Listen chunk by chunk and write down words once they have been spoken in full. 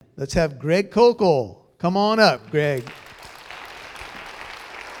Let's have Greg Kokel. Come on up, Greg.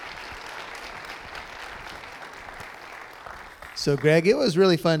 So, Greg, it was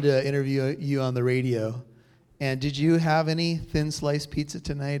really fun to interview you on the radio. And did you have any thin sliced pizza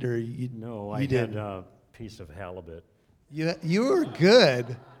tonight, or No, I had a piece of halibut. You were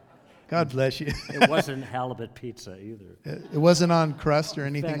good. God bless you. It wasn't halibut pizza either. It wasn't on crust or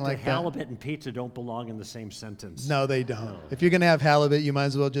anything In fact, like that? halibut and pizza don't belong in the same sentence. No, they don't. No. If you're going to have halibut, you might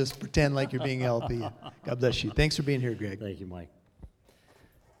as well just pretend like you're being healthy. God bless you. Thanks for being here, Greg. Thank you, Mike.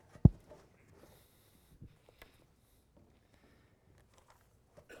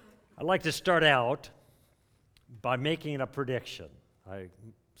 I'd like to start out by making a prediction. I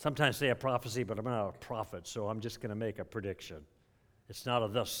sometimes say a prophecy, but I'm not a prophet, so I'm just going to make a prediction. It's not a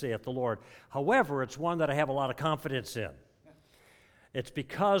thus saith the Lord. However, it's one that I have a lot of confidence in. It's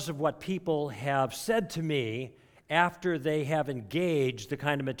because of what people have said to me after they have engaged the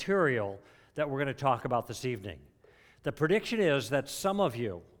kind of material that we're going to talk about this evening. The prediction is that some of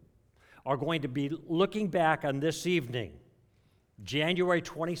you are going to be looking back on this evening, January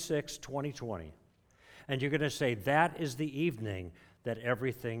 26, 2020, and you're going to say, that is the evening that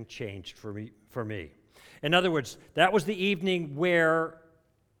everything changed for me. In other words, that was the evening where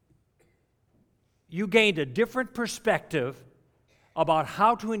you gained a different perspective about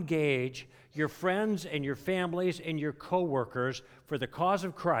how to engage your friends and your families and your coworkers for the cause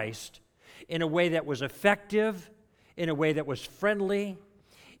of Christ in a way that was effective, in a way that was friendly,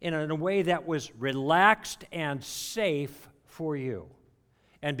 in a way that was relaxed and safe for you.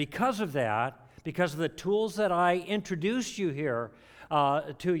 And because of that, because of the tools that I introduced you here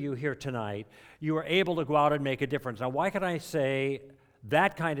to you here tonight, you are able to go out and make a difference. Now, why can I say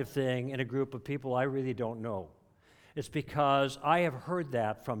that kind of thing in a group of people I really don't know? It's because I have heard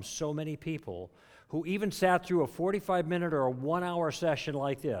that from so many people who even sat through a 45-minute or a 1-hour session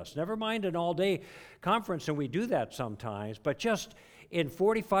like this. Never mind an all-day conference, and we do that sometimes, but just in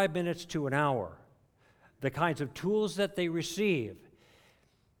 45 minutes to an hour, the kinds of tools that they receive,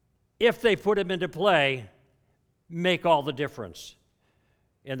 if they put them into play, make all the difference.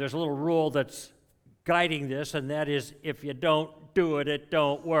 And there's a little rule that's guiding this, and that is, if you don't do it, it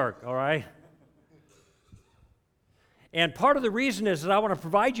don't work, all right? And part of the reason is that I want to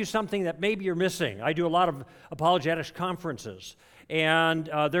provide you something that maybe you're missing. I do a lot of apologetics conferences, and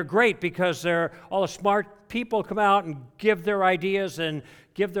they're great because all the smart people come out and give their ideas and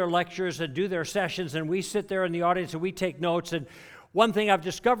give their lectures and do their sessions, and we sit there in the audience and we take notes. And one thing I've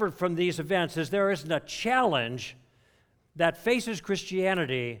discovered from these events is there isn't a challenge that faces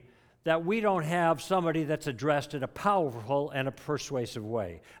Christianity that we don't have somebody that's addressed in a powerful and a persuasive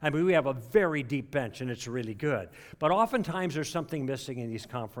way. I mean, we have a very deep bench, and it's really good. But oftentimes there's something missing in these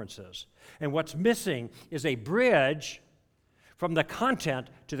conferences. And what's missing is a bridge from the content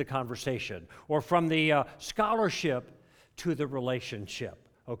to the conversation, or from the scholarship to the relationship,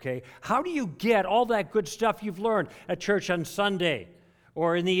 okay? How do you get all that good stuff you've learned at church on Sunday,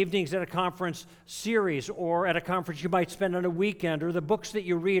 or in the evenings at a conference series, or at a conference you might spend on a weekend, or the books that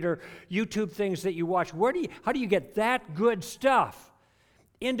you read, or YouTube things that you watch? How do you get that good stuff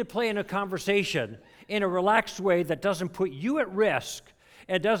into play in a conversation in a relaxed way that doesn't put you at risk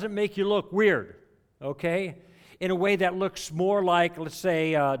and doesn't make you look weird, okay? In a way that looks more like, let's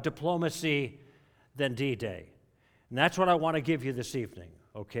say, diplomacy than D-Day. And that's what I want to give you this evening,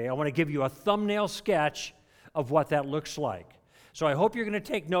 okay? I want to give you a thumbnail sketch of what that looks like. So I hope you're going to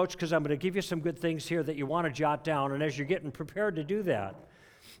take notes, because I'm going to give you some good things here that you want to jot down. And as you're getting prepared to do that,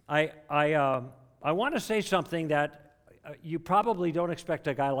 I want to say something that you probably don't expect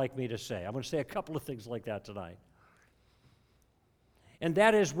a guy like me to say. I'm going to say a couple of things like that tonight. And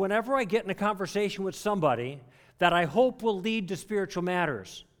that is, whenever I get in a conversation with somebody that I hope will lead to spiritual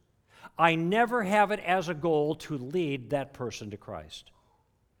matters, I never have it as a goal to lead that person to Christ.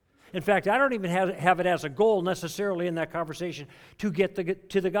 In fact, I don't even have it as a goal necessarily in that conversation to get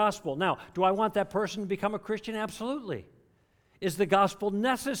to the gospel. Now, do I want that person to become a Christian? Absolutely. Is the gospel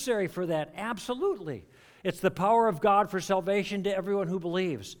necessary for that? Absolutely. It's the power of God for salvation to everyone who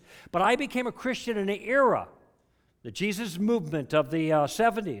believes. But I became a Christian in an era, the Jesus movement of the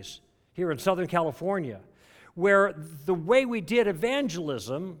 70s here in Southern California, where the way we did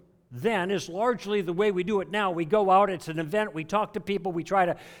evangelism then is largely the way we do it now. We go out, it's an event, we talk to people, we try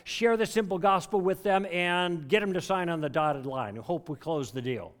to share the simple gospel with them and get them to sign on the dotted line and hope we close the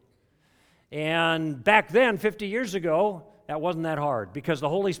deal. And back then, 50 years ago, that wasn't that hard, because the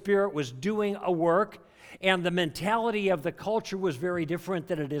Holy Spirit was doing a work and the mentality of the culture was very different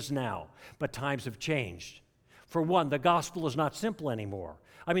than it is now. But times have changed. For one, the gospel is not simple anymore.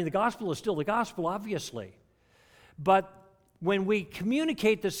 I mean, the gospel is still the gospel, obviously. But when we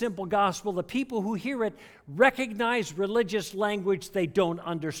communicate the simple gospel, the people who hear it recognize religious language. They don't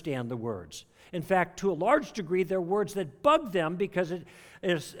understand the words. In fact, to a large degree, they're words that bug them because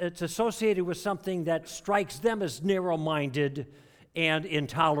it's associated with something that strikes them as narrow-minded and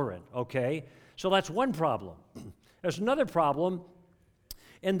intolerant, okay? So that's one problem. There's another problem,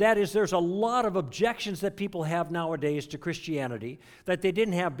 and that is there's a lot of objections that people have nowadays to Christianity that they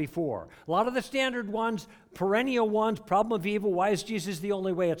didn't have before. A lot of the standard ones, perennial ones, problem of evil, why is Jesus the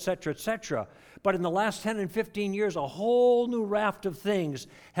only way, etc., etc. But in the last 10 and 15 years, a whole new raft of things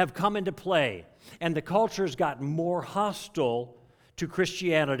have come into play, and the culture has gotten more hostile to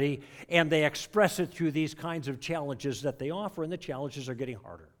Christianity, and they express it through these kinds of challenges that they offer, and the challenges are getting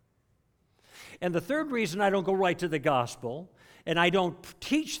harder. And the third reason I don't go right to the gospel, and I don't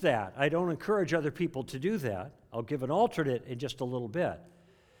teach that, I don't encourage other people to do that, I'll give an alternate in just a little bit,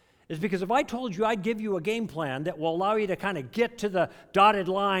 is because if I told you I'd give you a game plan that will allow you to kind of get to the dotted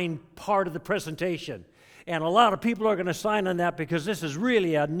line part of the presentation, and a lot of people are going to sign on that because this is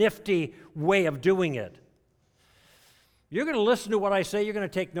really a nifty way of doing it. You're going to listen to what I say, you're going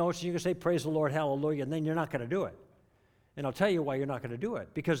to take notes, and you're going to say, praise the Lord, hallelujah, and then you're not going to do it. And I'll tell you why you're not going to do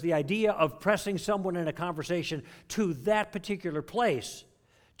it. Because the idea of pressing someone in a conversation to that particular place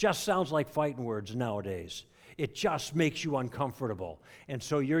just sounds like fighting words nowadays. It just makes you uncomfortable. And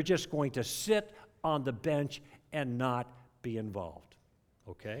so you're just going to sit on the bench and not be involved.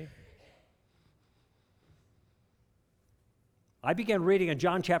 Okay? I began reading in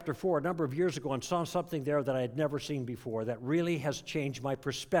John chapter 4 a number of years ago and saw something there that I had never seen before that really has changed my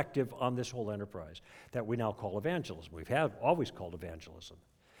perspective on this whole enterprise that we now call evangelism. We've always called evangelism.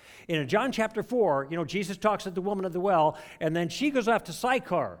 In John chapter 4, Jesus talks to the woman at the well, and then she goes off to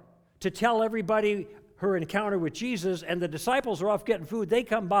Sychar to tell everybody her encounter with Jesus, and the disciples are off getting food. They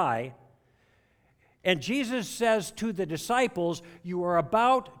come by, and Jesus says to the disciples, you are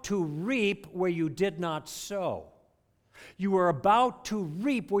about to reap where you did not sow. You are about to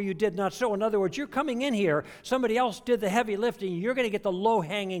reap where you did not sow. In other words, you're coming in here, somebody else did the heavy lifting, you're going to get the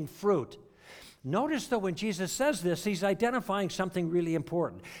low-hanging fruit. Notice, though, when Jesus says this, he's identifying something really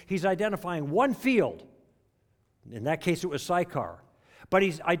important. He's identifying one field. In that case, it was Sychar. But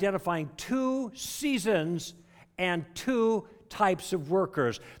he's identifying two seasons and two types of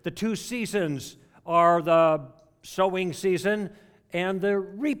workers. The two seasons are the sowing season and the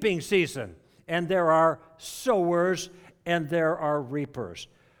reaping season. And there are sowers and there are reapers.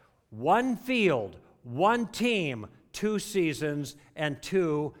 One field, one team, two seasons, and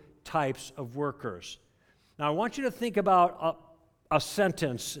two types of workers. Now, I want you to think about a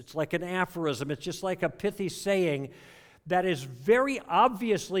sentence. It's like an aphorism. It's just like a pithy saying that is very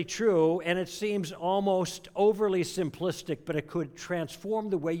obviously true, and it seems almost overly simplistic, but it could transform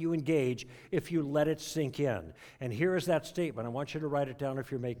the way you engage if you let it sink in. And here is that statement. I want you to write it down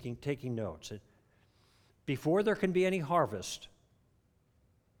if you're taking notes. Before there can be any harvest,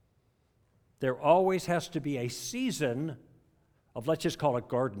 there always has to be a season of, let's just call it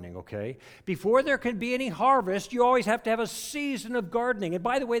gardening, okay? Before there can be any harvest, you always have to have a season of gardening. And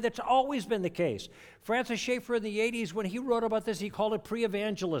by the way, that's always been the case. Francis Schaeffer in the 80s, when he wrote about this, he called it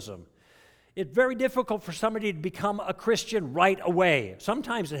pre-evangelism. It's very difficult for somebody to become a Christian right away.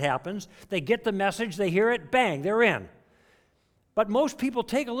 Sometimes it happens. They get the message, they hear it, bang, they're in. But most people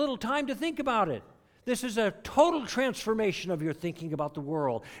take a little time to think about it. This is a total transformation of your thinking about the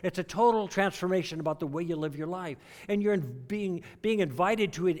world. It's a total transformation about the way you live your life. And you're being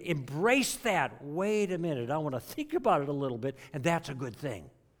invited to embrace that. Wait a minute, I want to think about it a little bit, and that's a good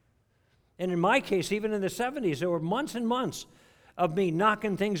thing. And in my case, even in the 70s, there were months and months of me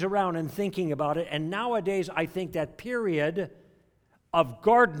knocking things around and thinking about it. And nowadays, I think that period of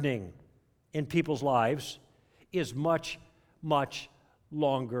gardening in people's lives is much, much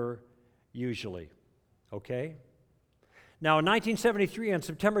longer usually. Okay? Now, in 1973, on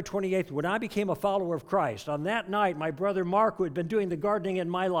September 28th, when I became a follower of Christ, on that night, my brother Mark, who had been doing the gardening in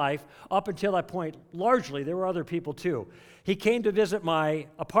my life up until that point, largely, there were other people too, he came to visit my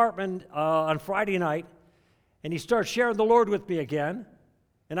apartment on Friday night, and he started sharing the Lord with me again.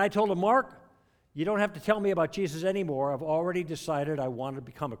 And I told him, Mark, you don't have to tell me about Jesus anymore. I've already decided I want to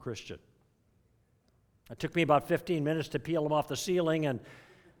become a Christian. It took me about 15 minutes to peel him off the ceiling, and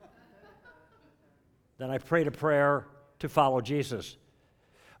then I prayed a prayer to follow Jesus.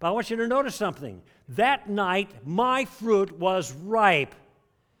 But I want you to notice something. That night, my fruit was ripe,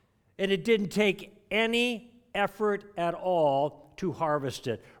 and it didn't take any effort at all to harvest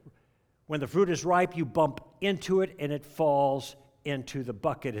it. When the fruit is ripe, you bump into it, and it falls into the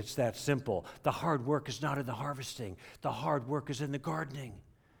bucket. It's that simple. The hard work is not in the harvesting. The hard work is in the gardening.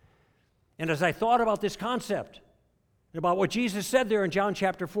 And as I thought about this concept, about what Jesus said there in John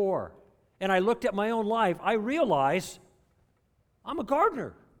chapter 4. And I looked at my own life. I realized I'm a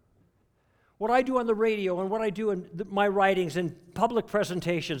gardener. What I do on the radio and what I do in my writings and public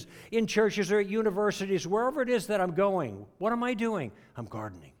presentations in churches or at universities, wherever it is that I'm going, what am I doing? I'm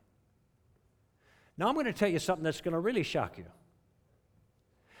gardening. Now I'm going to tell you something that's going to really shock you.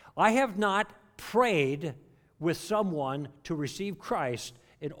 I have not prayed with someone to receive Christ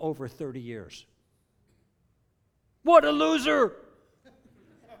in over 30 years. What a loser!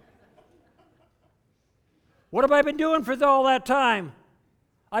 What have I been doing for all that time?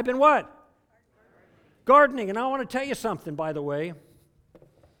 I've been what? Gardening. And I want to tell you something, by the way.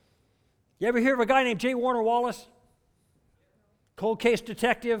 You ever hear of a guy named J. Warner Wallace? Cold case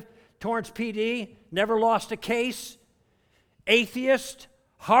detective, Torrance PD, never lost a case. Atheist,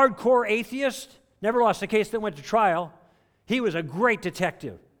 hardcore atheist, never lost a case that went to trial. He was a great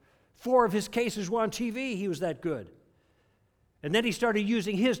detective. 4 of his cases were on TV. He was that good. And then he started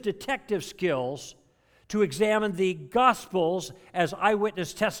using his detective skills to examine the Gospels as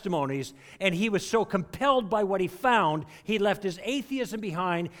eyewitness testimonies, and he was so compelled by what he found, he left his atheism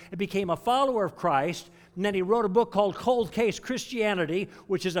behind and became a follower of Christ. And then he wrote a book called Cold Case Christianity,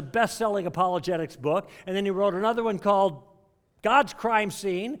 which is a best-selling apologetics book. And then he wrote another one called God's Crime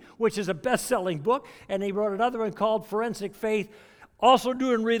Scene, which is a best-selling book. And he wrote another one called Forensic Faith, also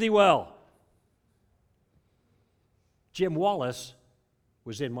doing really well. Jim Wallace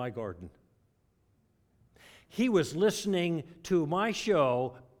was in my garden. He was listening to my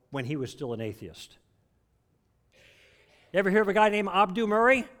show when he was still an atheist. You ever hear of a guy named Abdu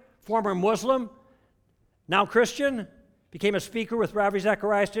Murray, former Muslim, now Christian, became a speaker with Ravi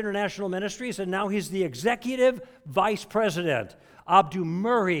Zacharias International Ministries, and now he's the executive vice president. Abdu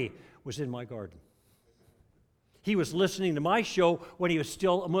Murray was in my garden. He was listening to my show when he was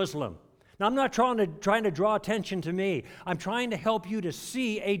still a Muslim. Now, I'm not trying to draw attention to me. I'm trying to help you to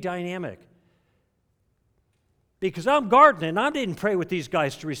see a dynamic. Because I'm gardening, I didn't pray with these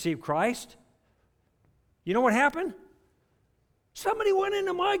guys to receive Christ. You know what happened? Somebody went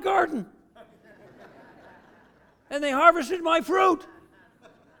into my garden. And they harvested my fruit.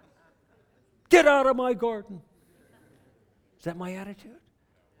 Get out of my garden. Is that my attitude?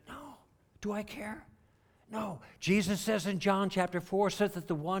 No. Do I care? No. Jesus says in John chapter 4, says that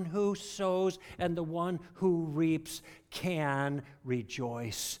the one who sows and the one who reaps can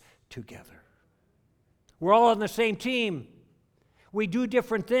rejoice together. We're all on the same team. We do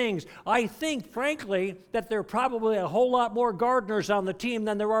different things. I think, frankly, that there are probably a whole lot more gardeners on the team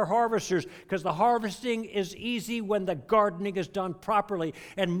than there are harvesters, because the harvesting is easy when the gardening is done properly.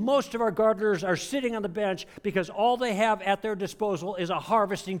 And most of our gardeners are sitting on the bench because all they have at their disposal is a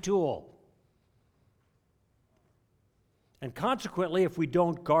harvesting tool. And consequently, if we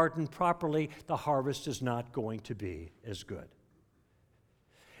don't garden properly, the harvest is not going to be as good.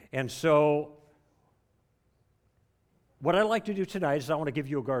 And so, what I'd like to do tonight is I want to give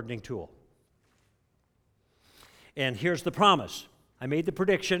you a gardening tool. And here's the promise. I made the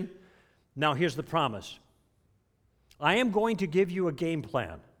prediction. Now here's the promise. I am going to give you a game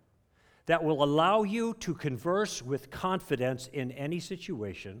plan that will allow you to converse with confidence in any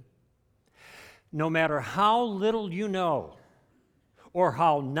situation, no matter how little you know, or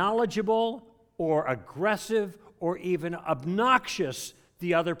how knowledgeable or aggressive or even obnoxious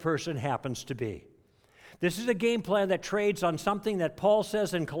the other person happens to be. This is a game plan that trades on something that Paul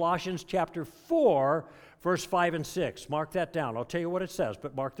says in Colossians chapter 4, verse 5 and 6. Mark that down. I'll tell you what it says,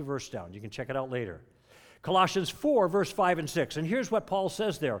 but mark the verse down. You can check it out later. Colossians 4, verse 5 and 6. And here's what Paul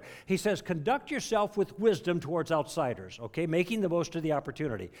says there. He says, conduct yourself with wisdom towards outsiders, okay? Making the most of the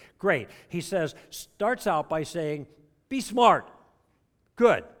opportunity. Great. He says, starts out by saying, be smart.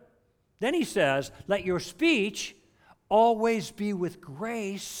 Good. Then he says, let your speech always be with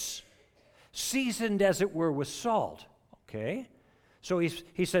grace, seasoned as it were with salt. Okay? So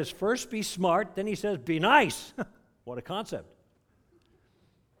he says, first be smart, then he says, be nice. What a concept.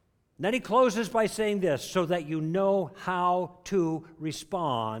 Then he closes by saying this, so that you know how to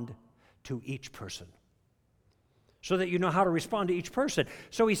respond to each person. So that you know how to respond to each person.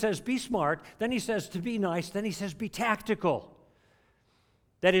 So he says, be smart, then he says to be nice, then he says, be tactical.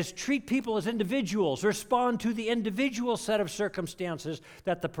 That is, treat people as individuals, respond to the individual set of circumstances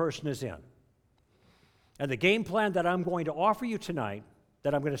that the person is in. And the game plan that I'm going to offer you tonight,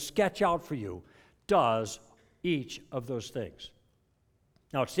 that I'm going to sketch out for you, does each of those things.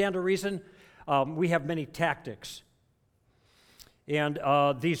 Now, to stand to reason, we have many tactics. And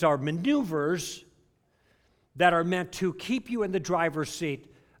these are maneuvers that are meant to keep you in the driver's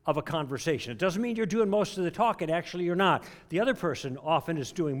seat of a conversation. It doesn't mean you're doing most of the talking. Actually, you're not. The other person often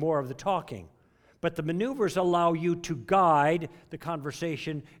is doing more of the talking. but the maneuvers allow you to guide the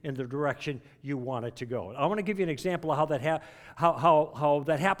conversation in the direction you want it to go. I want to give you an example of how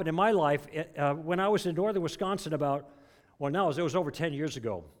that happened in my life. When I was in northern Wisconsin it was over 10 years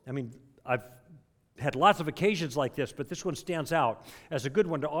ago. I mean, I've had lots of occasions like this, but this one stands out as a good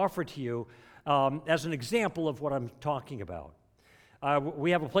one to offer to you as an example of what I'm talking about. We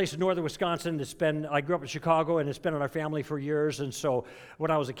have a place in northern Wisconsin I grew up in Chicago, and it's been in our family for years, and so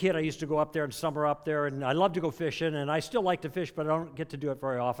when I was a kid, I used to go up there and summer up there, and I love to go fishing, and I still like to fish, but I don't get to do it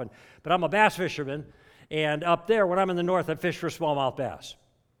very often. But I'm a bass fisherman, and up there, when I'm in the north, I fish for smallmouth bass.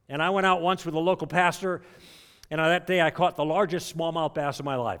 And I went out once with a local pastor, and on that day, I caught the largest smallmouth bass of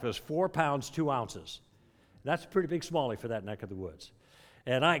my life. It was 4 pounds, 2 ounces. That's a pretty big smallie for that neck of the woods.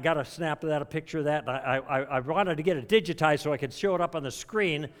 And I got a picture of that, and I wanted to get it digitized so I could show it up on the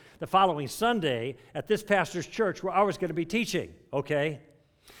screen the following Sunday at this pastor's church where I was going to be teaching, okay?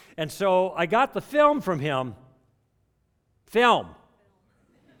 And so I got the film from him,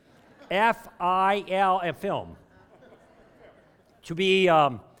 F-I-L, and film, to be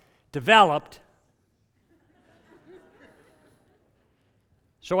developed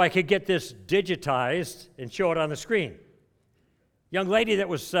so I could get this digitized and show it on the screen. Young lady that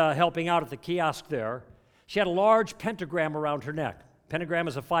was helping out at the kiosk there, she had a large pentagram around her neck. Pentagram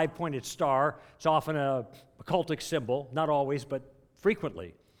is a 5-pointed star. It's often a occultic symbol, not always, but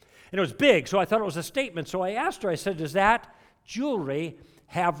frequently. And it was big, so I thought it was a statement. So I asked her, I said, does that jewelry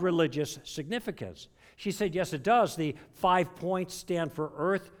have religious significance? She said, yes, it does. The 5 points stand for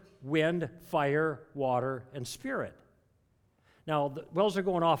earth, wind, fire, water, and spirit. Now, the wells are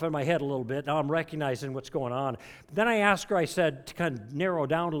going off in my head a little bit. Now I'm recognizing what's going on. Then I asked her, I said, to kind of narrow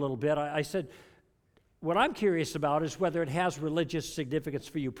down a little bit, I said, what I'm curious about is whether it has religious significance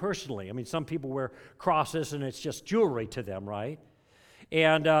for you personally. I mean, some people wear crosses and it's just jewelry to them, right?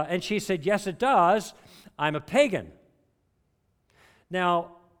 And she said, yes, it does. I'm a pagan.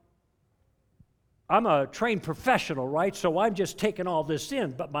 Now, I'm a trained professional, right? So I'm just taking all this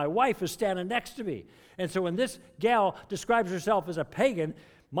in, but my wife is standing next to me. And so when this gal describes herself as a pagan,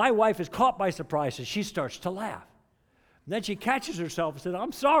 my wife is caught by surprise and she starts to laugh. And then she catches herself and says,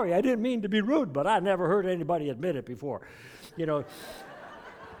 I'm sorry, I didn't mean to be rude, but I never heard anybody admit it before. You know,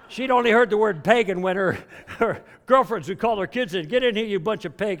 she'd only heard the word pagan when her girlfriends would call her kids in, get in here, you bunch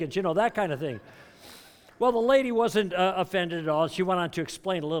of pagans, you know, that kind of thing. Well, the lady wasn't offended at all. She went on to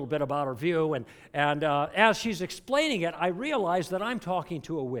explain a little bit about her view, and as she's explaining it, I realized that I'm talking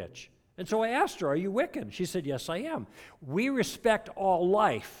to a witch. And so I asked her, are you Wiccan? She said, yes, I am. We respect all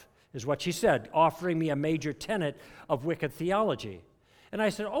life, is what she said, offering me a major tenet of Wiccan theology. And I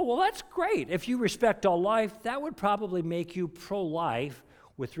said, oh, well, that's great. If you respect all life, that would probably make you pro-life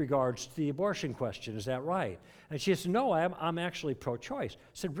with regards to the abortion question. Is that right? And she said, no, I'm actually pro-choice. I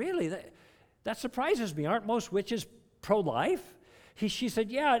said, really? That surprises me. Aren't most witches pro-life? She said,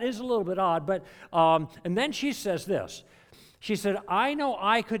 yeah, it is a little bit odd. But and then she says this. She said, I know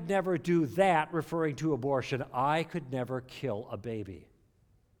I could never do that, referring to abortion. I could never kill a baby.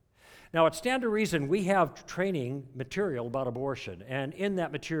 Now, at Stand to Reason, we have training material about abortion. And in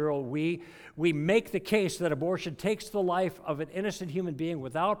that material, we make the case that abortion takes the life of an innocent human being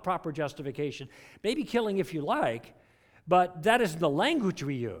without proper justification. Baby killing if you like, but that isn't the language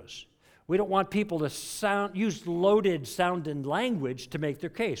we use. We don't want people to use loaded sounding language to make their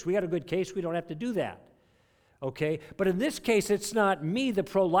case. We got a good case, we don't have to do that. Okay? But in this case, it's not me, the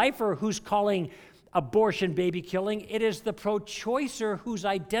pro-lifer, who's calling abortion baby killing. It is the pro-choicer who's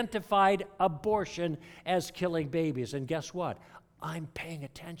identified abortion as killing babies. And guess what? I'm paying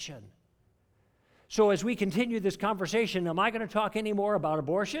attention. So as we continue this conversation, am I going to talk any more about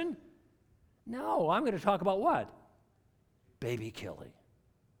abortion? No, I'm going to talk about what? Baby killing.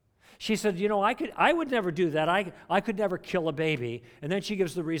 She said, you know, I would never do that. I could never kill a baby. And then she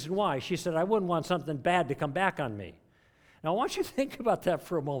gives the reason why. She said, I wouldn't want something bad to come back on me. Now, I want you to think about that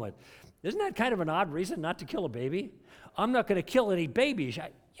for a moment. Isn't that kind of an odd reason not to kill a baby? I'm not going to kill any babies.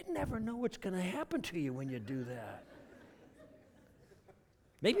 You never know what's going to happen to you when you do that.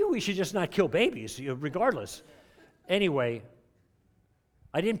 Maybe we should just not kill babies, regardless. Anyway,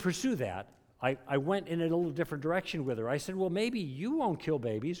 I didn't pursue that. I went in a little different direction with her. I said, well, maybe you won't kill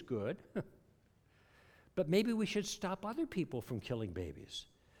babies, good. But maybe we should stop other people from killing babies.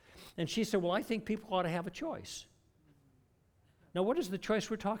 And she said, well, I think people ought to have a choice. Now, what is the choice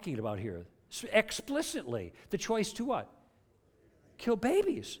we're talking about here? Explicitly, the choice to what? Kill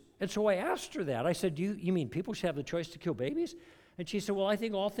babies. And so I asked her that. I said, you mean people should have the choice to kill babies? And she said, well, I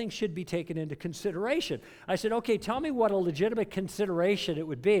think all things should be taken into consideration. I said, okay, tell me what a legitimate consideration it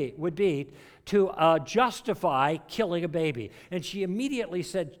would be to justify killing a baby. And she immediately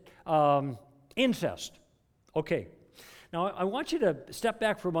said, Incest. Okay. Now, I want you to step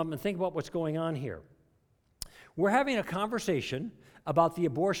back for a moment and think about what's going on here. We're having a conversation about the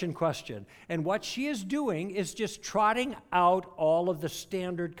abortion question, and what she is doing is just trotting out all of the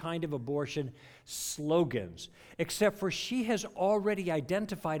standard kind of abortion slogans, except for she has already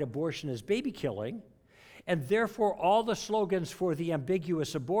identified abortion as baby killing, and therefore all the slogans for the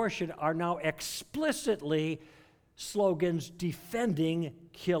ambiguous abortion are now explicitly slogans defending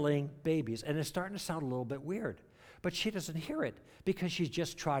killing babies. And it's starting to sound a little bit weird, but she doesn't hear it because she's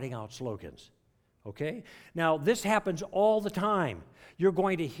just trotting out slogans. Okay? Now, this happens all the time. You're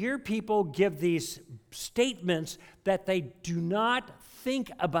going to hear people give these statements that they do not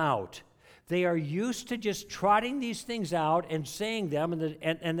think about. They are used to just trotting these things out and saying them,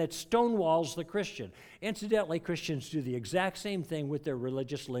 and that stonewalls the Christian. Incidentally, Christians do the exact same thing with their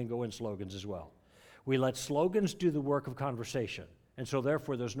religious lingo and slogans as well. We let slogans do the work of conversation, and so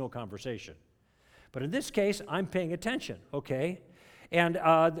therefore there's no conversation. But in this case, I'm paying attention, okay? And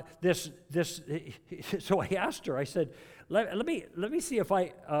so I asked her, I said, let me see if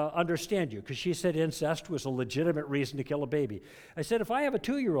I understand you, because she said incest was a legitimate reason to kill a baby. I said, if I have a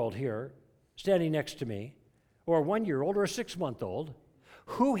 2-year-old here standing next to me, or a 1-year-old or a 6-month-old,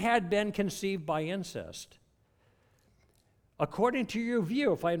 who had been conceived by incest, according to your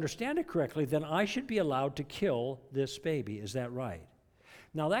view, if I understand it correctly, then I should be allowed to kill this baby. Is that right?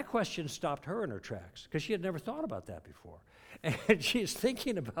 Now, that question stopped her in her tracks, because she had never thought about that before. And she's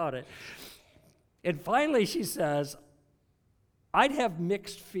thinking about it. And finally she says, I'd have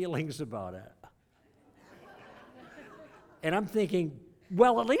mixed feelings about it. And I'm thinking,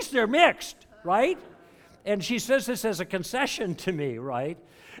 well, at least they're mixed, right? And she says this as a concession to me, right?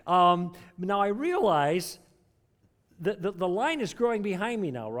 Now I realize the line is growing behind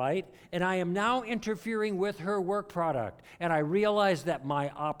me now, right? And I am now interfering with her work product. And I realize that my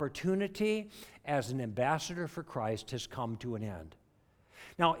opportunity as an ambassador for Christ has come to an end.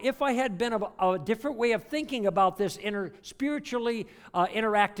 Now, if I had been a different way of thinking about this spiritually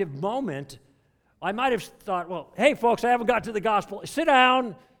interactive moment, I might have thought, well, hey, folks, I haven't got to the gospel. Sit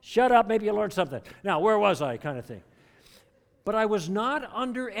down, shut up, maybe you learned something. Now, where was I, kind of thing. But I was not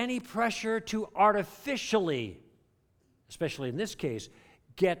under any pressure to artificially, especially in this case,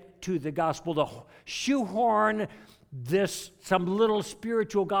 get to the gospel, to shoehorn some little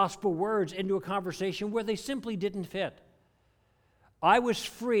spiritual gospel words into a conversation where they simply didn't fit. I was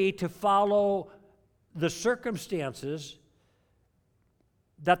free to follow the circumstances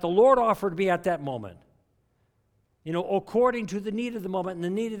that the Lord offered me at that moment, according to the need of the moment and the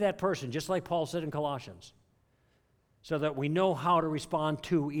need of that person, just like Paul said in Colossians, so that we know how to respond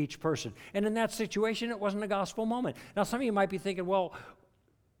to each person. And in that situation, it wasn't a gospel moment. Now, some of you might be thinking, well,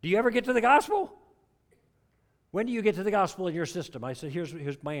 do you ever get to the gospel? When do you get to the gospel in your system? I said,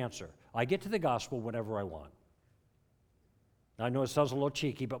 here's my answer. I get to the gospel whenever I want. Now, I know it sounds a little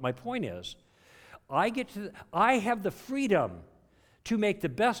cheeky, but my point is, I have the freedom to make the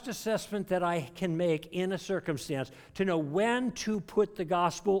best assessment that I can make in a circumstance, to know when to put the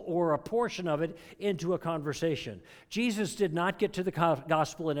gospel or a portion of it into a conversation. Jesus did not get to the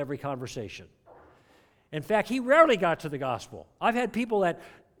gospel in every conversation. In fact, he rarely got to the gospel. I've had people that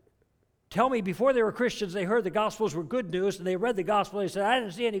tell me before they were Christians, they heard the Gospels were good news, and they read the Gospel, and they said, I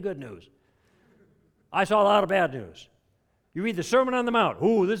didn't see any good news. I saw a lot of bad news. You read the Sermon on the Mount.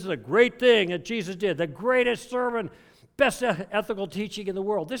 Ooh, this is a great thing that Jesus did. The greatest sermon, best ethical teaching in the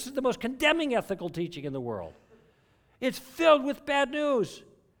world. This is the most condemning ethical teaching in the world. It's filled with bad news.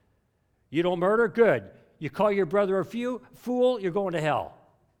 You don't murder? Good. You call your brother a fool? You're going to hell.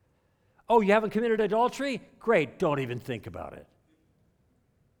 Oh, you haven't committed adultery? Great. Don't even think about it.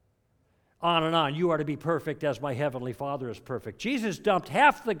 On and on. You are to be perfect as my heavenly Father is perfect. Jesus dumped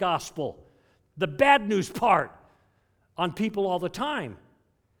half the gospel, the bad news part, on people all the time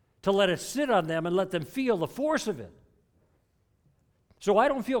to let it sit on them and let them feel the force of it. So I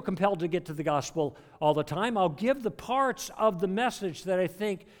don't feel compelled to get to the gospel all the time. I'll give the parts of the message that I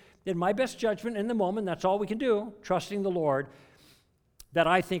think, in my best judgment in the moment, that's all we can do, trusting the Lord, that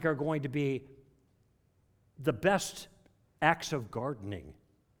I think are going to be the best acts of gardening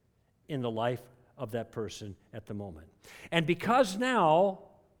in the life of that person at the moment. And because now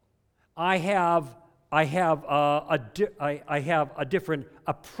I have a different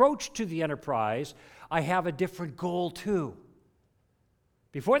approach to the enterprise, I have a different goal too.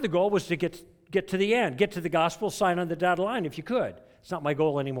 Before, the goal was to get to the end, get to the gospel, sign on the dotted line if you could. It's not my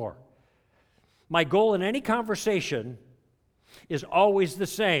goal anymore. My goal in any conversation is always the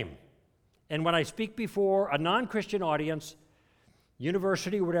same. And when I speak before a non-Christian audience,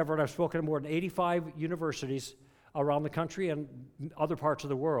 university or whatever, and I've spoken to more than 85 universities around the country and other parts of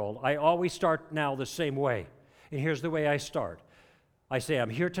the world, I always start now the same way. And here's the way I start. I say, I'm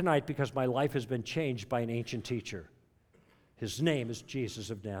here tonight because my life has been changed by an ancient teacher. His name is Jesus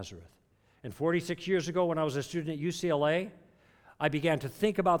of Nazareth. And 46 years ago, when I was a student at UCLA, I began to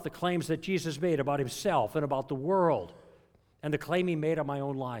think about the claims that Jesus made about himself and about the world, and the claim he made on my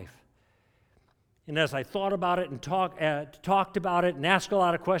own life. And as I thought about it and talked about it and asked a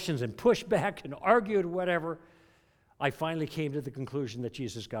lot of questions and pushed back and argued whatever, I finally came to the conclusion that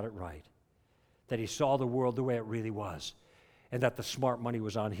Jesus got it right, that he saw the world the way it really was, and that the smart money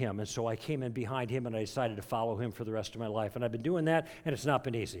was on him. And so I came in behind him and I decided to follow him for the rest of my life. And I've been doing that, and it's not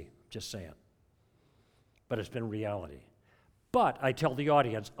been easy, just saying. But it's been reality. But I tell the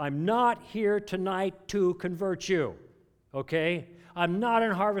audience, I'm not here tonight to convert you, okay? I'm not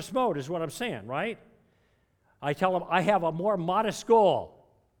in harvest mode is what I'm saying, right? I tell them I have a more modest goal.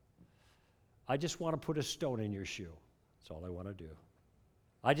 I just want to put a stone in your shoe. That's all I want to do.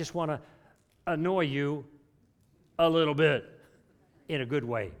 I just want to annoy you a little bit in a good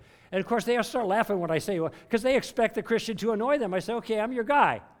way. And of course, they start laughing when I say, because they expect the Christian to annoy them. I say, okay, I'm your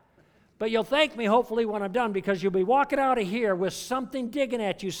guy. But you'll thank me, hopefully, when I'm done, because you'll be walking out of here with something digging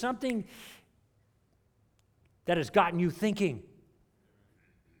at you, something that has gotten you thinking.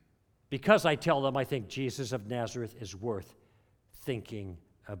 Because I tell them I think Jesus of Nazareth is worth thinking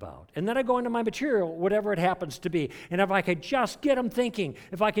about. And then I go into my material, whatever it happens to be. And if I could just get them thinking,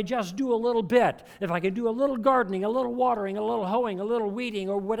 if I could just do a little bit, if I could do a little gardening, a little watering, a little hoeing, a little weeding,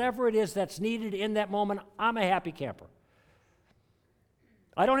 or whatever it is that's needed in that moment, I'm a happy camper.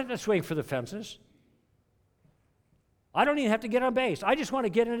 I don't have to swing for the fences. I don't even have to get on base. I just want to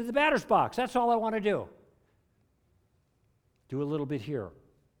get into the batter's box. That's all I want to do. Do a little bit here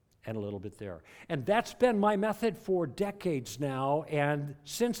and a little bit there. And that's been my method for decades now. And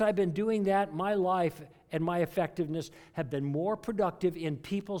since I've been doing that, my life and my effectiveness have been more productive in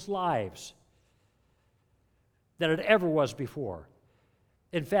people's lives than it ever was before.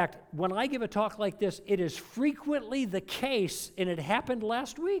 In fact, when I give a talk like this, it is frequently the case, and it happened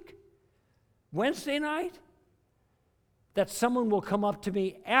last week, Wednesday night, that someone will come up to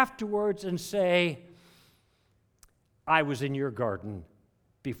me afterwards and say, I was in your garden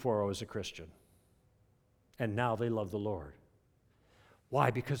before I was a Christian, and now they love the Lord.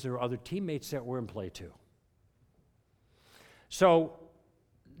 Why? Because there are other teammates that were in play too. So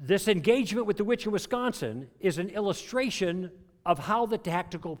this engagement with the Witch in Wisconsin is an illustration of how the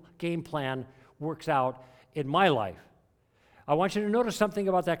tactical game plan works out in my life. I want you to notice something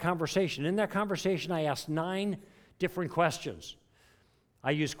about that conversation. In that conversation, I asked 9 different questions. I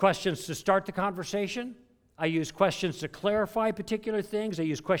used questions to start the conversation. I used questions to clarify particular things. I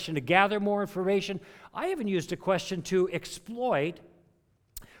used questions to gather more information. I even used a question to exploit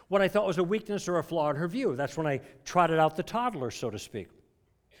what I thought was a weakness or a flaw in her view. That's when I trotted out the toddler, so to speak.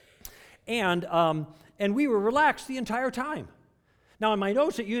 And we were relaxed the entire time. Now, in my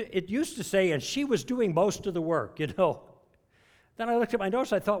notes, it used to say, and she was doing most of the work, you know. Then I looked at my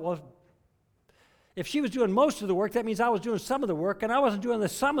notes, I thought, well, if she was doing most of the work, that means I was doing some of the work, and I wasn't doing the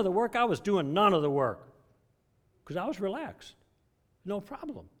some of the work, I was doing none of the work. Because I was relaxed. No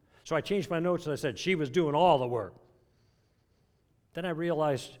problem. So I changed my notes and I said, she was doing all the work. Then I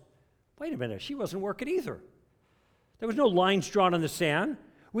realized, wait a minute, she wasn't working either. There was no lines drawn in the sand.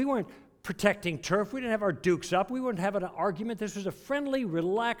 We weren't protecting turf. We didn't have our dukes up. We weren't having an argument. This was a friendly,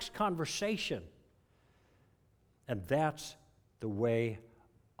 relaxed conversation. And that's the way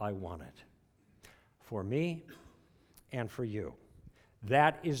I want it. For me and for you.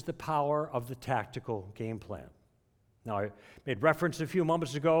 That is the power of the tactical game plan. Now, I made reference a few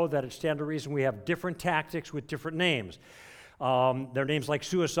moments ago that it stands to reason we have different tactics with different names. There are names like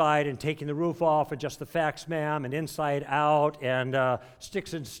suicide and taking the roof off and just the facts, ma'am, and inside out and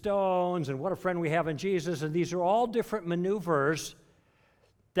sticks and stones and what a friend we have in Jesus. And these are all different maneuvers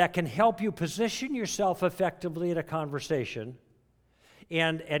that can help you position yourself effectively in a conversation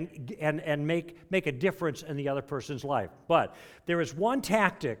and make a difference in the other person's life. But there is one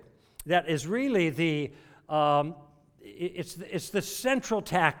tactic that is really it's the central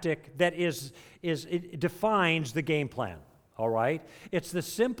tactic that it defines the game plan. All right? It's the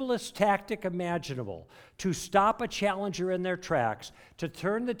simplest tactic imaginable to stop a challenger in their tracks, to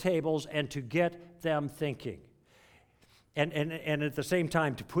turn the tables, and to get them thinking. And at the same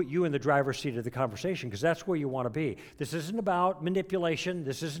time, to put you in the driver's seat of the conversation, because that's where you want to be. This isn't about manipulation.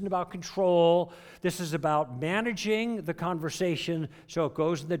 This isn't about control. This is about managing the conversation so it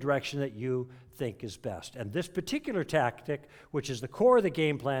goes in the direction that you think is best. And this particular tactic, which is the core of the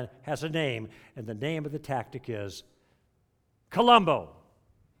game plan, has a name, and the name of the tactic is Columbo,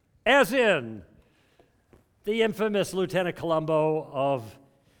 as in the infamous Lieutenant Columbo of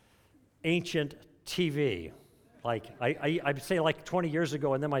ancient TV. Like, I'd say like 20 years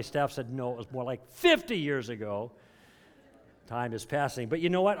ago, and then my staff said, no, it was more like 50 years ago. Time is passing. But you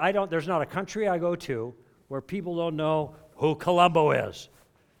know what? There's not a country I go to where people don't know who Columbo is,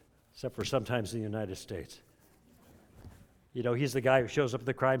 except for sometimes the United States. You know, he's the guy who shows up at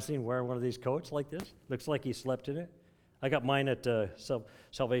the crime scene wearing one of these coats like this. Looks like he slept in it. I got mine at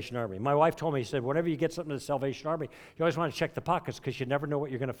Salvation Army. My wife told me, she said, whenever you get something at the Salvation Army, you always want to check the pockets because you never know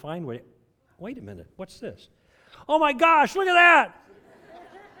what you're going to find. Wait a minute, what's this? Oh my gosh, look at that!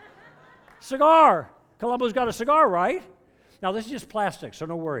 Cigar. Columbo's got a cigar, right? Now, this is just plastic, so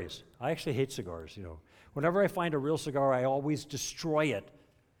no worries. I actually hate cigars, you know. Whenever I find a real cigar, I always destroy it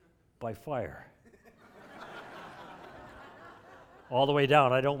by fire. All the way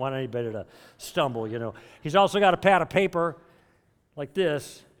down. I don't want anybody to stumble, you know. He's also got a pad of paper like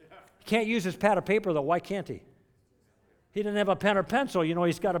this. He can't use his pad of paper, though. Why can't he? He didn't have a pen or pencil, you know.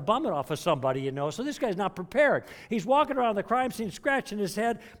 He's got to bum it off of somebody, you know. So this guy's not prepared. He's walking around the crime scene, scratching his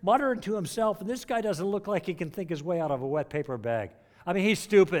head, muttering to himself, and this guy doesn't look like he can think his way out of a wet paper bag. I mean, he's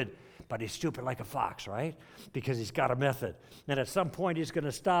stupid, but he's stupid like a fox, right? Because he's got a method. And at some point, he's going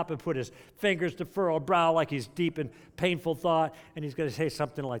to stop and put his fingers to furrowed brow like he's deep in painful thought, and he's going to say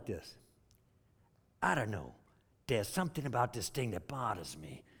something like this. I don't know. There's something about this thing that bothers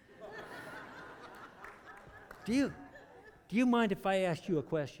me. Do you mind if I ask you a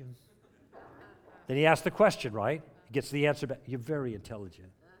question? Then he asks the question, right? He gets the answer back. You're very intelligent.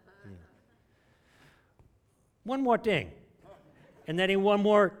 Yeah. One more thing. And then he one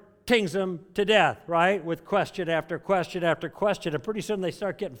more tings him to death, right? With question after question after question. And pretty soon they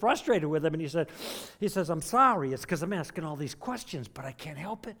start getting frustrated with him. And he says, I'm sorry. It's because I'm asking all these questions, but I can't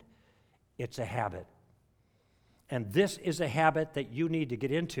help it. It's a habit. And this is a habit that you need to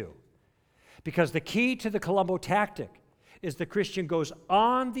get into. Because the key to the Columbo tactic is the Christian goes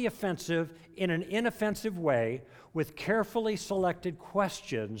on the offensive in an inoffensive way with carefully selected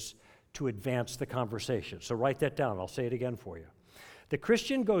questions to advance the conversation. So write that down. I'll say it again for you. The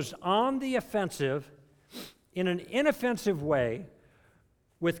Christian goes on the offensive in an inoffensive way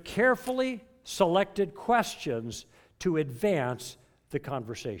with carefully selected questions to advance the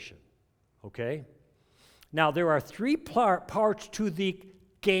conversation. Okay? Now, there are three parts to the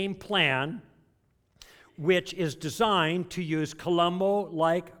game plan, which is designed to use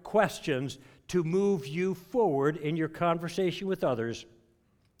Columbo-like questions to move you forward in your conversation with others,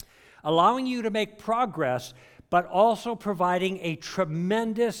 allowing you to make progress, but also providing a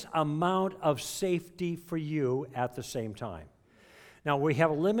tremendous amount of safety for you at the same time. Now, we have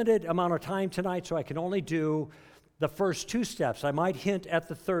a limited amount of time tonight, so I can only do the first two steps. I might hint at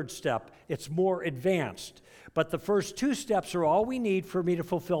the third step. It's more advanced. But the first two steps are all we need for me to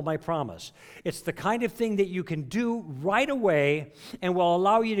fulfill my promise. It's the kind of thing that you can do right away and will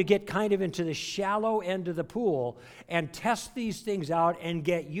allow you to get kind of into the shallow end of the pool and test these things out and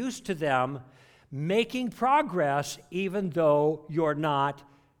get used to them, making progress even though you're not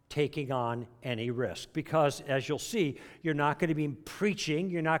taking on any risk. Because, as you'll see, you're not going to be preaching,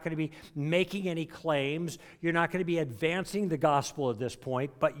 you're not going to be making any claims, you're not going to be advancing the gospel at this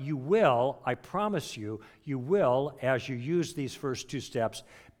point, but you will, I promise you, you will, as you use these first two steps,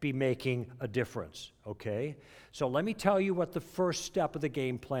 be making a difference, okay? So let me tell you what the first step of the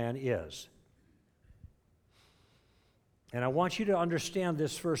game plan is. And I want you to understand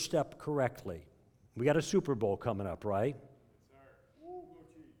this first step correctly. We got a Super Bowl coming up, right?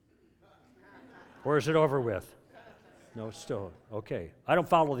 Or is it over with? No, it's still, okay. I don't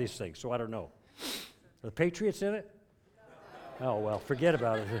follow these things, so I don't know. Are the Patriots in it? Oh, well, forget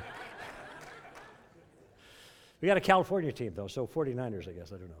about it. We got a California team, though, so 49ers, I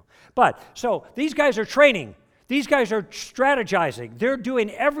guess, I don't know. But, so, these guys are training. These guys are strategizing. They're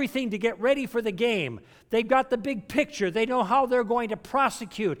doing everything to get ready for the game. They've got the big picture. They know how they're going to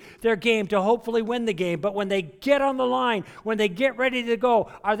prosecute their game to hopefully win the game. But when they get on the line, when they get ready to go,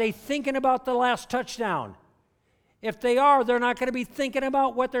 are they thinking about the last touchdown? If they are, they're not going to be thinking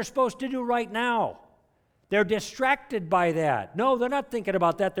about what they're supposed to do right now. They're distracted by that. No, they're not thinking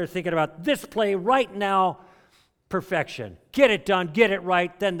about that. They're thinking about this play right now. Perfection. Get it done, get it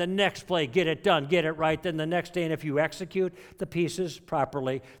right, then the next play, get it done, get it right, then the next day. And if you execute the pieces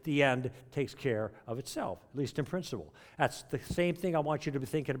properly, the end takes care of itself, at least in principle. That's the same thing I want you to be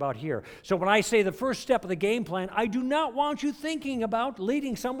thinking about here. So when I say the first step of the game plan, I do not want you thinking about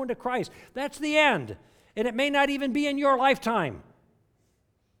leading someone to Christ. That's the end. And it may not even be in your lifetime.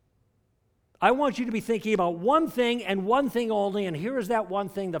 I want you to be thinking about one thing and one thing only, and here is that one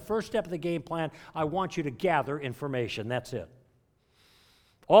thing, the first step of the game plan. I want you to gather information. That's it.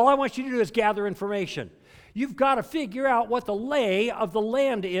 All I want you to do is gather information. You've got to figure out what the lay of the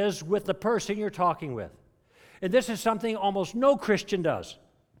land is with the person you're talking with. And this is something almost no Christian does.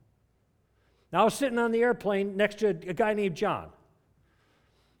 Now, I was sitting on the airplane next to a guy named John.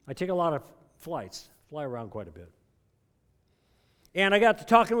 I take a lot of flights, fly around quite a bit. And I got to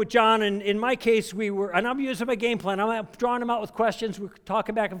talking with John, and in my case, and I'm using my game plan. I'm drawing him out with questions. We're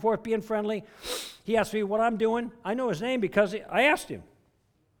talking back and forth, being friendly. He asked me what I'm doing. I know his name because I asked him.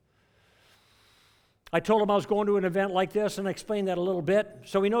 I told him I was going to an event like this, and I explained that a little bit,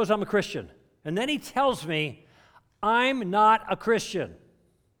 so he knows I'm a Christian. And then he tells me, I'm not a Christian.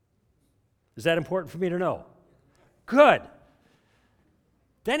 Is that important for me to know? Good.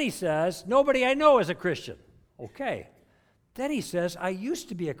 Then he says, nobody I know is a Christian. Okay. Then he says, I used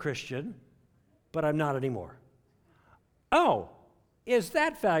to be a Christian, but I'm not anymore. Oh, is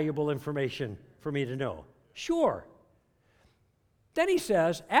that valuable information for me to know? Sure. Then he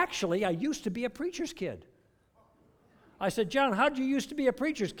says, actually, I used to be a preacher's kid. I said, John, how did you used to be a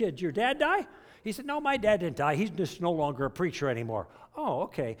preacher's kid? Did your dad die? He said, no, my dad didn't die. He's just no longer a preacher anymore. Oh,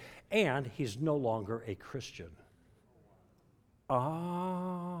 okay. And he's no longer a Christian.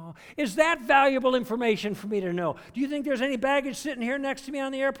 Oh, is that valuable information for me to know? Do you think there's any baggage sitting here next to me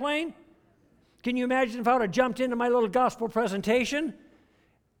on the airplane? Can you imagine if I would have jumped into my little gospel presentation?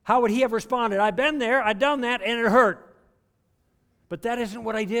 How would he have responded? I've been there, I've done that, and it hurt. But that isn't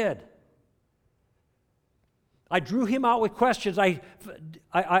what I did. I drew him out with questions. I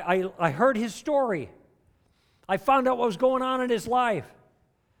heard his story. I found out what was going on in his life.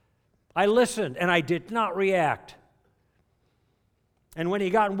 I listened, and I did not react. And when he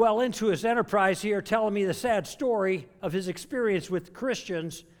got well into his enterprise here, telling me the sad story of his experience with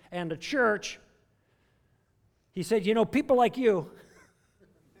Christians and the church, he said, you know, people like you,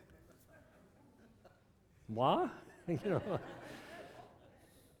 what?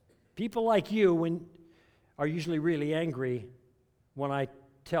 People like you are usually really angry when I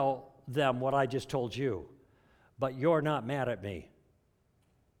tell them what I just told you, but you're not mad at me,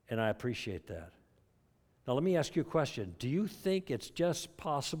 and I appreciate that. Now, let me ask you a question. Do you think it's just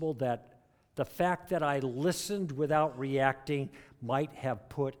possible that the fact that I listened without reacting might have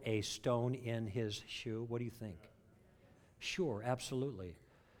put a stone in his shoe? What do you think? Sure, absolutely.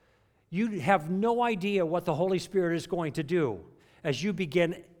 You have no idea what the Holy Spirit is going to do as you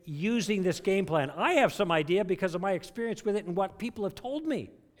begin using this game plan. I have some idea because of my experience with it and what people have told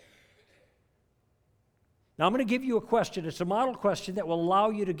me. Now, I'm going to give you a question. It's a model question that will allow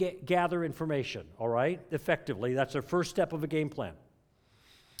you to gather information, all right, effectively. That's the first step of a game plan.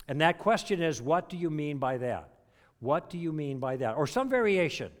 And that question is, what do you mean by that? What do you mean by that? Or some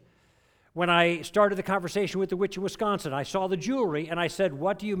variation. When I started the conversation with the witch in Wisconsin, I saw the jewelry, and I said,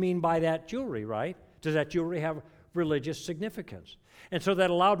 what do you mean by that jewelry, right? Does that jewelry have religious significance? And so that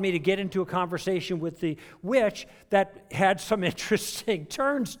allowed me to get into a conversation with the witch that had some interesting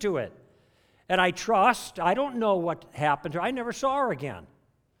turns to it. And I don't know what happened to her. I never saw her again.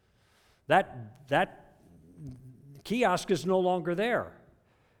 That kiosk is no longer there.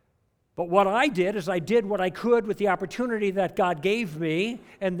 But what I did is I did what I could with the opportunity that God gave me,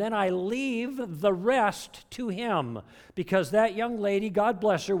 and then I leave the rest to Him. Because that young lady, God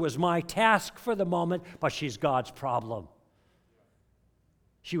bless her, was my task for the moment, but she's God's problem.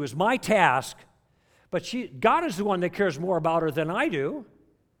 She was my task, but God is the one that cares more about her than I do.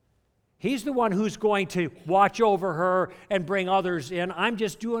 He's the one who's going to watch over her and bring others in. I'm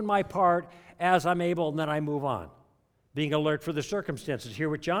just doing my part as I'm able, and then I move on. Being alert for the circumstances. Here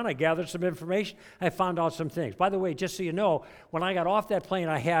with John, I gathered some information. I found out some things. By the way, just so you know, when I got off that plane,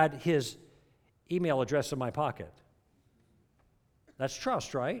 I had his email address in my pocket. That's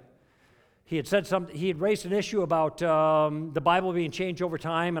trust, right? He had said something. He had raised an issue about the Bible being changed over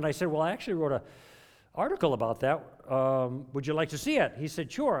time, and I said, well, I actually wrote an article about that. Would you like to see it? He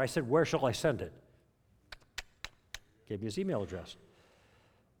said, sure. I said, where shall I send it? Gave me his email address.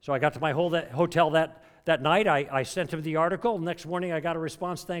 So I got to my hotel that night. I sent him the article. The next morning I got a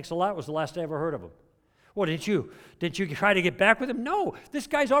response, thanks a lot. It was the last I ever heard of him. Well, didn't you try to get back with him? No, this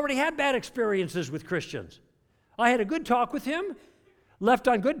guy's already had bad experiences with Christians. I had a good talk with him, left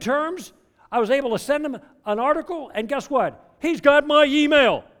on good terms. I was able to send him an article, and guess what? He's got my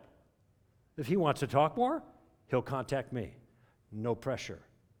email. If he wants to talk more, he'll contact me. No pressure.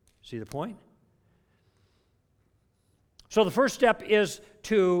 See the point? So the first step is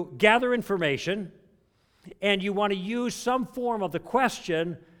to gather information, and you want to use some form of the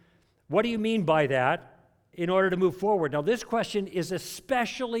question, what do you mean by that, in order to move forward. Now, this question is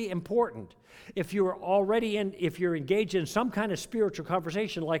especially important if you're engaged in some kind of spiritual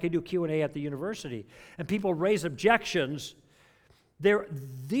conversation, like I do Q&A at the university, and people raise objections.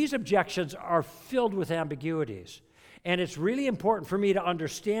 these objections are filled with ambiguities. And it's really important for me to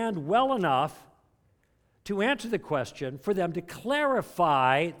understand well enough to answer the question for them to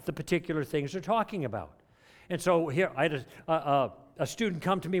clarify the particular things they're talking about. And so here, I had a student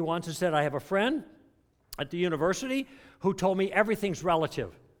come to me once and said, I have a friend at the university who told me everything's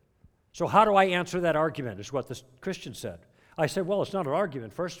relative. So how do I answer that argument, is what this Christian said. I said, well, it's not an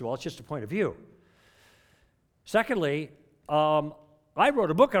argument, first of all, it's just a point of view. Secondly, I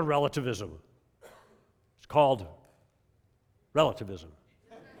wrote a book on relativism. It's called Relativism.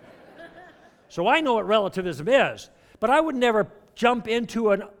 So I know what relativism is, but I would never jump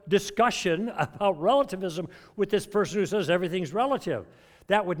into a discussion about relativism with this person who says everything's relative.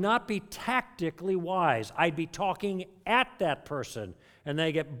 That would not be tactically wise. I'd be talking at that person, and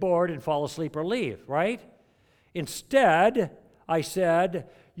they get bored and fall asleep or leave, right? Instead, I said,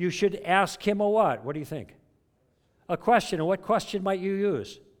 you should ask him a what? What do you think? A question. And what question might you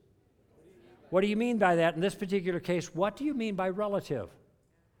use? What do you mean by that? In this particular case, what do you mean by relative?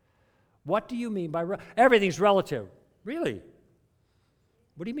 What do you mean by everything's relative? Really?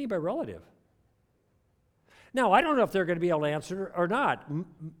 What do you mean by relative? Now, I don't know if they're going to be able to answer or not.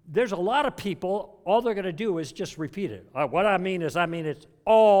 There's a lot of people, all they're going to do is just repeat it. What I mean is, it's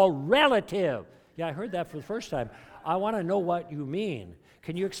all relative. Yeah, I heard that for the first time. I want to know what you mean.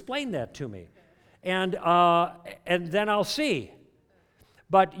 Can you explain that to me? And then I'll see.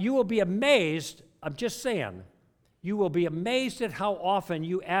 But you will be amazed, I'm just saying, you will be amazed at how often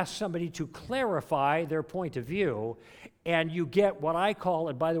you ask somebody to clarify their point of view, and you get what I call,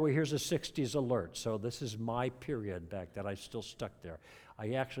 and by the way, here's a 60s alert. So this is my period back then. I'm still stuck there.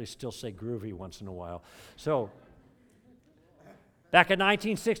 I actually still say groovy once in a while. So back in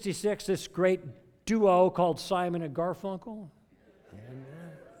 1966, this great duo called Simon and Garfunkel.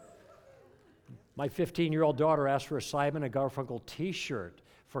 My 15-year-old daughter asked for a Simon and Garfunkel t-shirt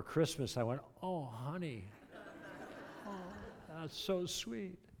for Christmas. I went, oh, honey. That's so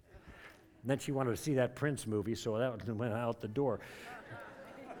sweet. And then she wanted to see that Prince movie, so that went out the door.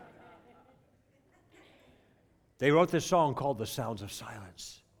 They wrote this song called The Sounds of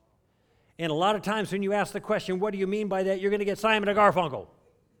Silence. And a lot of times when you ask the question, what do you mean by that, you're going to get Simon and Garfunkel.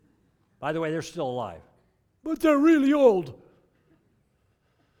 By the way, they're still alive. But they're really old.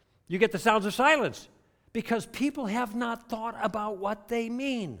 You get The Sounds of Silence because people have not thought about what they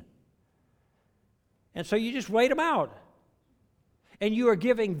mean. And so you just wait them out. And you are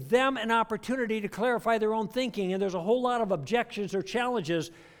giving them an opportunity to clarify their own thinking. And there's a whole lot of objections or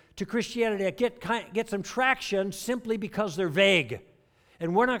challenges to Christianity that get some traction simply because they're vague.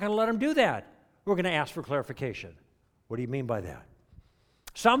 And we're not going to let them do that. We're going to ask for clarification. What do you mean by that?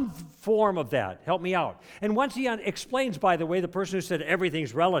 Some form of that. Help me out. And once he explains, by the way, the person who said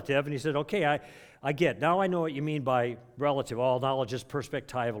everything's relative, and he said, okay, I get. Now I know what you mean by relative. All knowledge is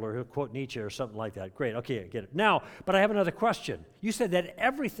perspectival, or he'll quote Nietzsche or something like that. Great, okay, I get it. Now, but I have another question. You said that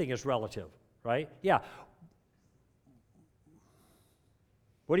everything is relative, right? Yeah.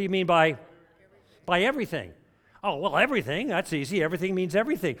 What do you mean by everything? Oh, well, everything, that's easy. Everything means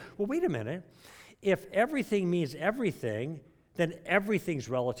everything. Well, wait a minute. If everything means everything, then everything's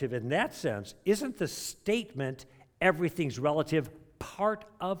relative in that sense. Isn't the statement everything's relative part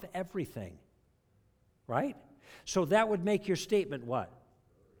of everything? Right? So that would make your statement what?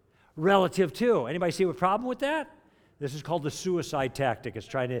 Relative to. Anybody see a problem with that? This is called the suicide tactic. It's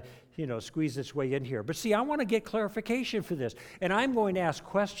trying to, squeeze its way in here. But see, I want to get clarification for this. And I'm going to ask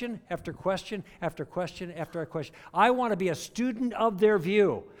question after question after question after question. I want to be a student of their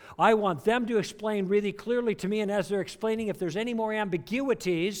view. I want them to explain really clearly to me, and as they're explaining, if there's any more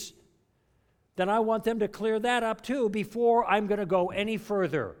ambiguities, then I want them to clear that up too before I'm going to go any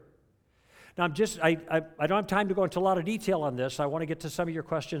further. Now, I don't have time to go into a lot of detail on this. I want to get to some of your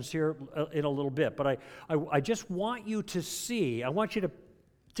questions here in a little bit. But I just want you to see, I want you to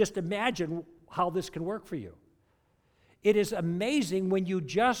just imagine how this can work for you. It is amazing when you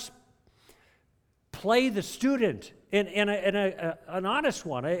just play the student in an honest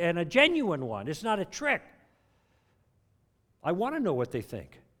one and a genuine one. It's not a trick. I want to know what they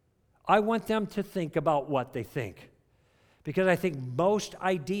think. I want them to think about what they think. Because I think most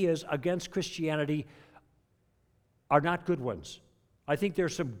ideas against Christianity are not good ones. I think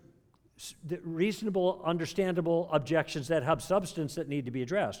there's some reasonable, understandable objections that have substance that need to be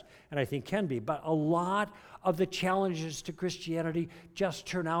addressed, and I think can be. But a lot of the challenges to Christianity just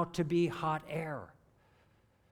turn out to be hot air.